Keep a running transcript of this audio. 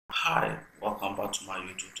Hi, welcome back to my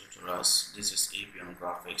YouTube tutorials. This is ABM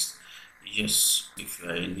Graphics. Yes, if you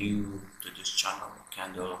are new to this channel,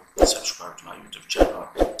 kindly subscribe to my YouTube channel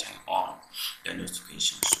and turn on the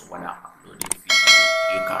notifications so when I upload a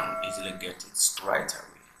video, you can easily get it right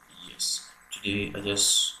away. Yes, today I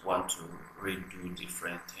just want to redo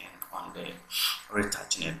different thing on the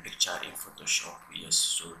retouching a picture in Photoshop. Yes,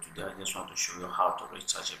 so today I just want to show you how to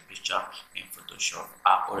retouch a picture in Photoshop.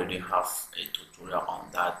 I already have a tutorial on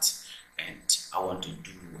that and I want to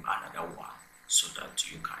do another one so that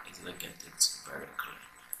you can easily get it very clear.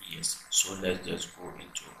 Yes, so let's just go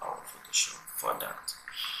into our Photoshop for that.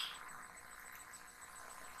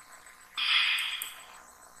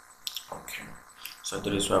 Okay, so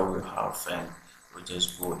that is what we have, and we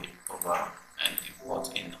just go over and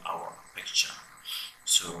import in our picture.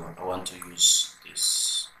 So I want to use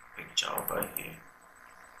this picture over here.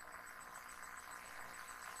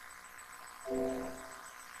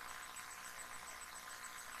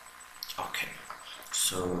 Okay,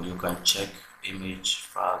 so you can check image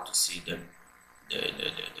file to see the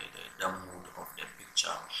mood of the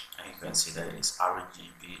picture, and you can see that it is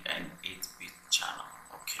RGB and 8-bit channel.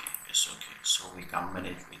 Okay, it's okay, so we can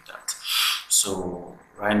manage with that. So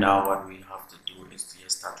right now what we have to do is to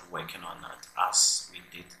just start working on that as we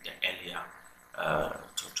did the earlier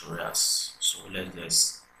tutorials. So let's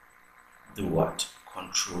just do what?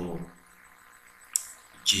 Control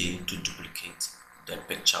J to duplicate the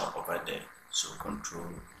picture over there. So Control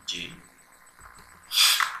J,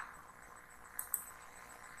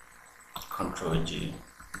 Control J.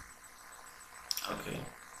 Okay,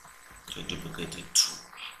 to duplicate it too.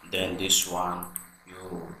 Then this one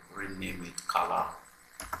you rename it color.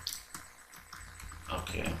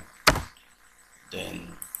 Okay,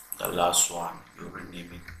 then the last one you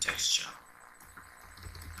rename it texture,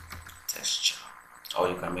 or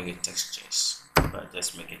you can make it textures, but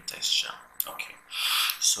just make it texture. Okay,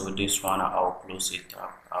 so this one I'll close it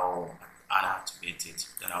up, I'll unactivate it,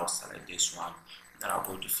 then I'll select this one, then I'll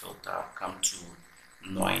go to filter, come to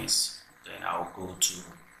noise, then I'll go to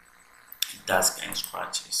dust and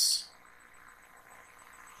scratches.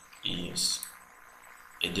 Yes,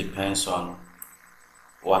 it depends on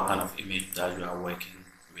what kind of image that you are working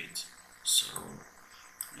with, so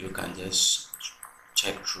you can just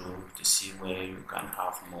check through to see where you can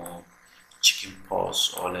have more chicken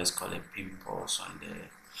pox, or let's call it pimples on the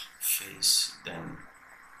face. Then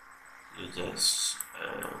you just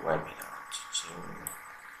wipe it out. So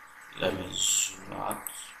let me zoom out.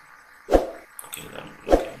 Okay,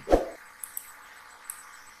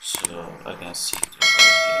 so I can see it over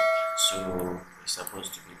here. So it's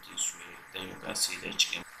supposed to be this way, then you can see the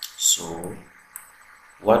chicken. So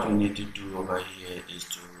what we need to do over here is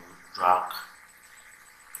to drag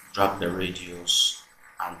the radius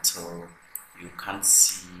until you can't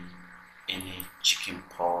see any chicken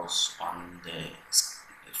pox on the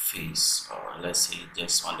face, or let's say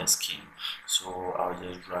just on the skin. So I'll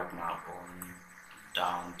just drag my own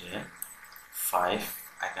down there. 5,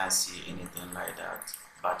 I can't see anything like that,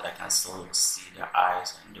 but I can still see the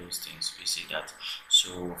eyes and those things. You see that?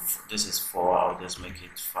 So this is 4, I'll just make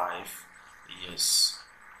it 5. Yes,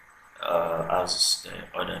 as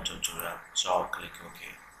the other tutorial. So I'll click OK.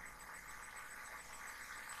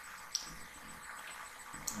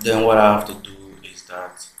 Then what I have to do is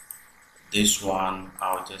that this one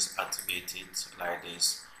I'll just activate it like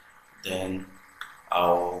this, then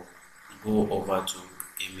I'll go over to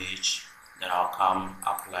image, then I'll come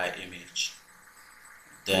apply image,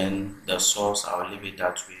 then the source I'll leave it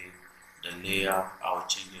that way, the layer I'll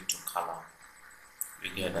change it to color.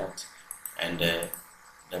 You get that? And the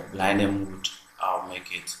blending mode I'll make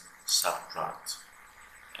it subtract,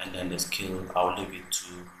 and then the scale I'll leave it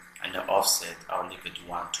 2, and the offset I'll leave it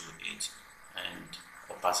 128, and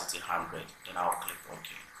opacity 100. Then I'll click OK,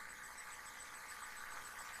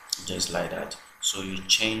 just like that. So you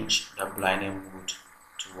change the blending mode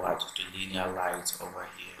to what? To linear light over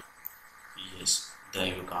here. Yes, then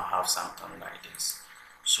you can have something like this.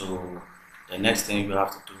 So the next thing you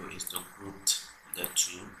have to do is to group the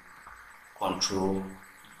two. Control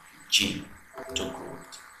G to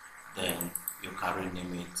group. Then you can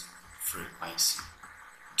rename it frequency,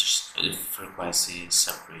 just frequency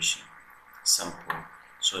separation. Simple.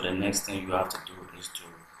 So the next thing you have to do is to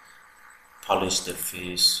polish the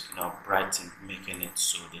face, brighten, making it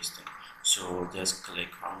so distinct. So just click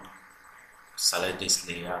on, select this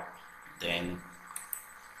layer, then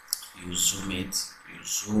you zoom it, you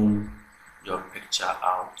zoom your picture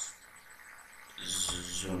out,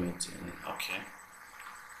 zoom it in. Okay,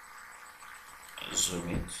 zoom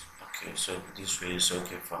it. Okay, so this way is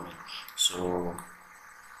okay for me. So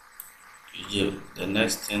The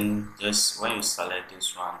next thing, just when you select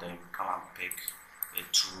this one, then you come and pick a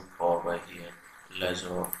tool over here,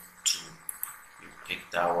 laser tool. You pick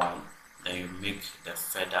that one, then you make the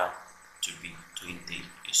feather to be 20.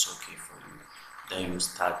 It's okay for you. Then you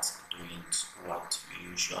start doing what you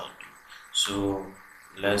usually do. So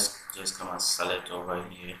let's just come and select over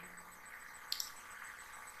here,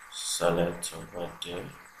 select over there,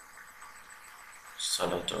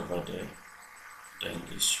 select over there, then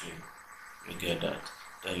this way. You get that.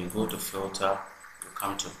 Then you go to filter, you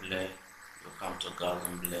come to blur, you come to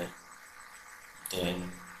Gaussian blur,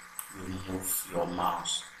 then you move your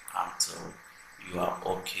mouse until you are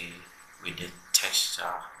okay with the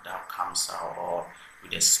texture that comes out or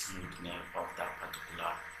with the smoothness of that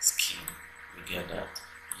particular skin. You get that?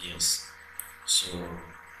 Yes. So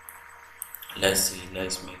let's see,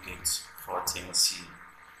 let's make it 14. See,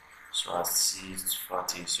 so I see it's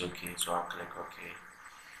 14 is okay, so I click okay.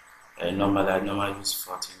 Normally I use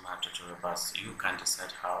 14 in my tutorial, but you can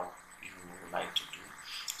decide how you would like to do.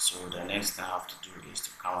 So the next thing I have to do is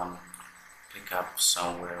to come and pick up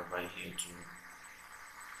somewhere right here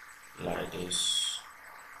to like this,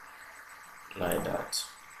 like that.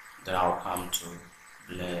 Then I'll come to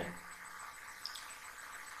blur,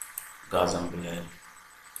 Gaussian blur,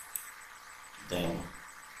 then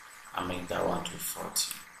I make that one to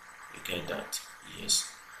 40. You get that? Yes.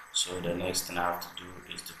 So the next thing I have to do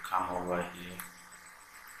is to come over here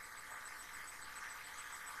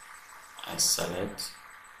and select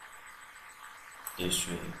this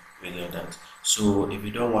way. We get that. So if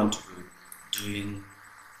you don't want to be doing,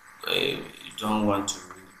 you don't want to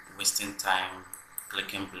be wasting time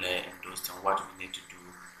clicking blur and those things, what we need to do,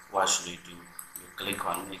 what should you do? You click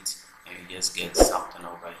on it and you just get something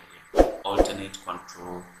over here. Alternate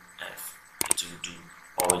Control F, it will do,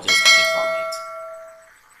 or just click on it.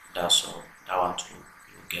 That's all. That one too,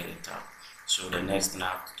 you get it out. So the next thing I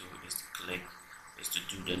have to do is to click, is to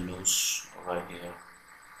do the nose over here,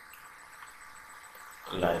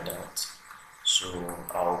 like that. So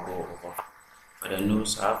I'll go over. For the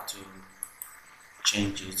nose, I have to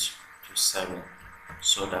change it to 7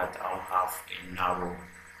 so that I'll have a narrow.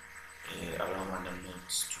 I don't want the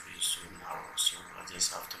nose to be so narrow, so I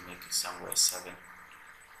just have to make it somewhere 7.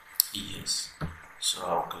 Yes. So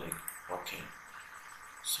I'll click OK.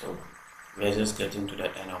 So we are just getting to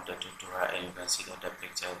the end of the tutorial, and you can see that the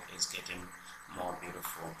picture is getting more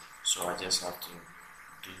beautiful. So I just have to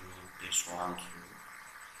do this one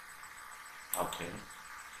too. Okay.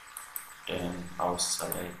 Then I'll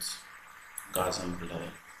select Gaussian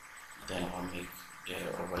blur. Then I'll make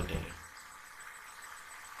there over there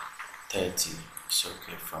 30. It's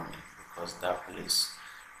okay for me because that place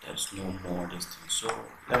there's no more distance. So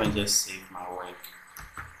let me just save my work.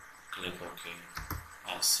 Click OK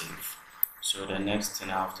and save. So the next thing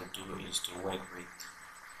I have to do is to work with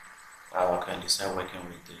I can decide working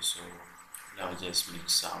with this. So let me just make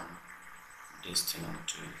some this thing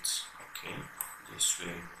onto it. Okay, this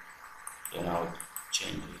way. Then I'll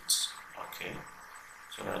change it. Okay,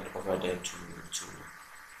 so that over there to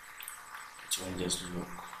it won't just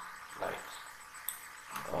look like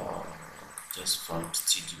just from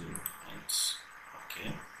studio. And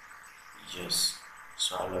okay, yes.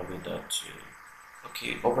 So I love it that way.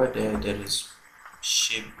 Okay, over there is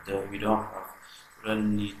shape that we don't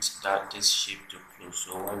need that this shape to close.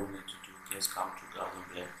 So what we need to do, just come to Gaussian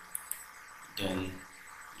blur, then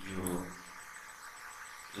you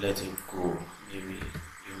let it go. Maybe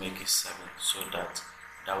you make it 7 so that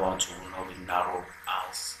that one will not be narrow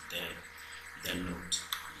as the note.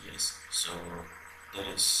 Yes. So that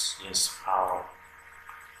is just how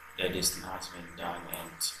that is not been done.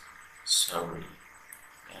 And sorry,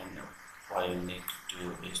 and what you need to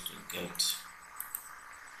do is to get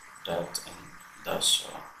that, and that's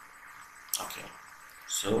all. Okay,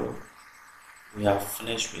 so we have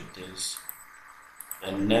finished with this.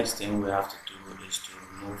 The next thing we have to do is to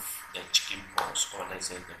remove the chicken pox, or let's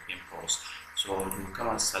say the pimples. So you come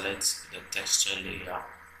and select the texture layer,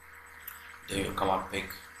 then you come and pick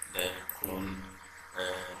the clone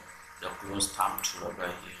stamp tool over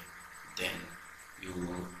here, then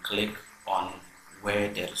you click on where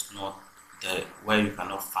there is not where you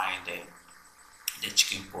cannot find the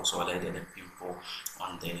chicken pox or the pimple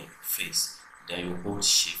on the face. Then you hold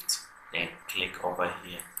shift, then click over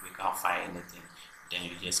here. We can't find anything. Then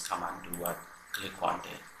you just come and do what? Click on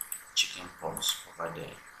the chicken pox over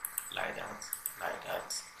there, like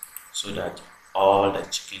that, so that all the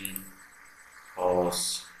chicken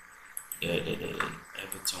pox,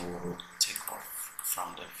 everything will take off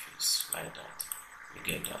from the face, like that. You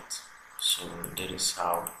get that? So that is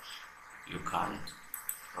how you can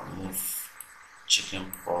remove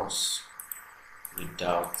chicken pox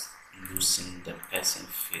without losing the person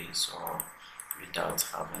face or without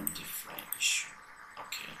having different issue.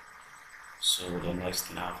 Okay, so the next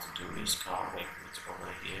thing I have to do is come and work with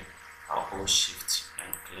over here. I'll hold shift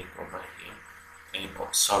and click over here and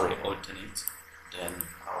alternate, then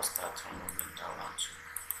I'll start moving that one too,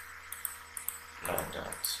 like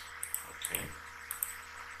that. Okay,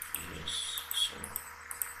 yes, so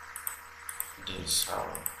this is how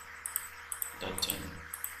the thing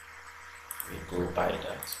will go by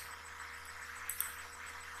that.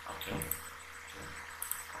 Okay, okay,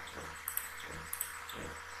 okay, okay, okay,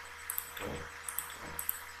 okay.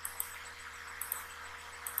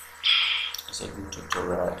 It's a good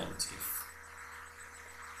tutorial, and if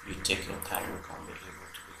you take your time, you can be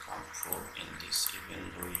able to become pro in this,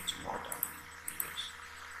 even though it's more than years.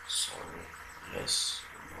 So let's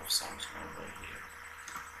remove something over here.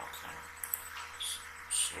 Okay,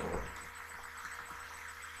 so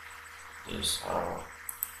this is how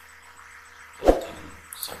the thing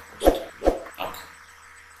is supposed to be. Okay,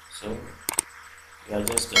 so we are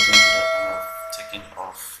just getting to the end of taking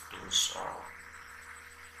off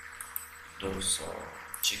those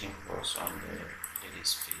chicken pox on the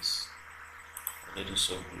lady's face. The lady is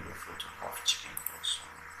so beautiful to have chicken pox on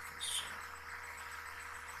her face. So,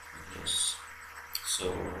 yes, so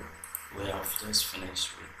we have just finished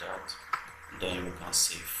with that. Then we can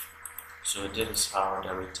save. So this is how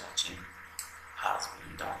the retouching has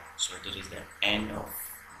been done. So this is the end of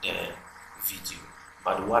the video.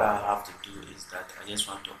 But what I have to do is that I just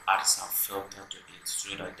want to add some filter to it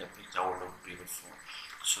so that the picture will look beautiful.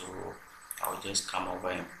 So I'll just come over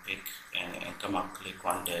and pick and come and click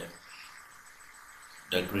on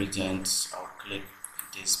the gradients. I'll click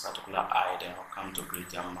this particular eye, then I'll come to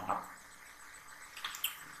gradient map.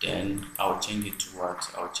 Then I'll change it to what?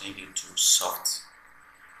 I'll change it to soft.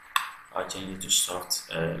 I'll change it to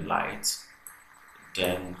soft light.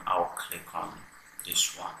 Then I'll click on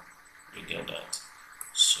this one. You get that?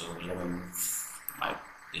 So let me move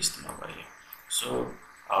this thing over here. So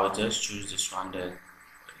I'll just choose this one, the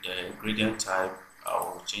gradient type.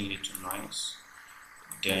 I'll change it to noise.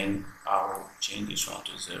 Then I'll change this one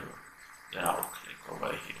to 0. Then I'll click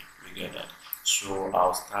over here. You get that? So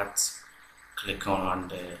I'll start clicking on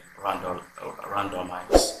the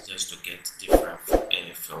randomize just to get different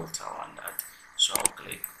filter on that. So I'll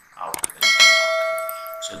click.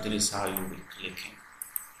 So this is how you'll be clicking.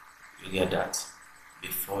 You get that?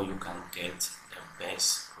 Before you can get the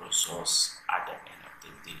best results at the end of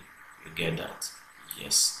the day. You get that?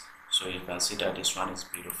 Yes. So you can see that this one is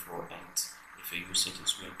beautiful, and if you use it,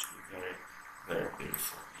 it's going to be very, very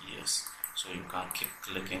beautiful. Yes. So you can keep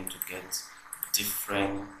clicking to get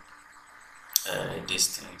different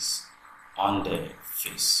distance on the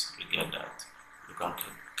face. You get that? You can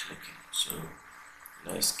keep clicking. So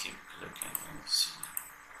let's keep clicking and see.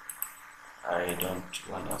 I don't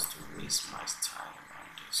want us to waste much time on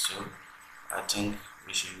this, so I think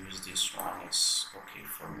we should use this one. It's okay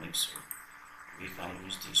for me, so we can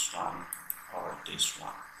use this one or this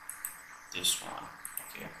one.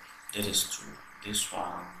 Okay, that is two. This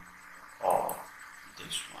one or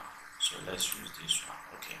this one. So let's use this one.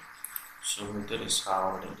 Okay, so that is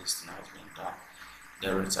how the distance has been done.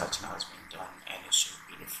 The retouching has been done, and it's so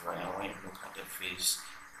beautiful. And when you look at the face,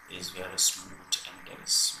 it's very smooth and there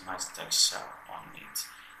is much texture on it.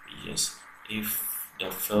 Yes, if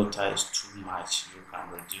the filter is too much, you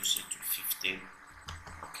can reduce it to 50.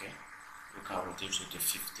 Okay, you can reduce it to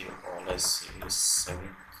 50, or let's say 70.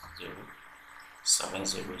 70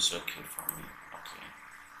 is okay for me. Okay,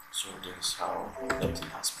 so this is how the thing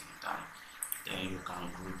has been done. Then you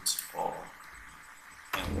can group all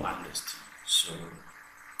in one listing. So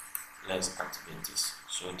let's activate this.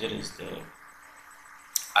 So this is the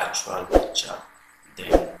actual picture.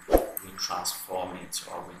 Then we transform it,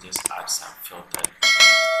 or we just add some filter to it.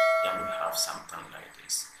 Then we have something like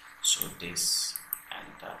this. So this and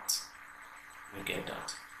that, we get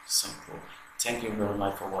that. Simple. Thank you very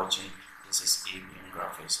much for watching. This is ABM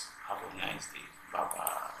Graphics. Have a nice day. Bye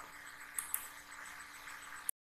bye.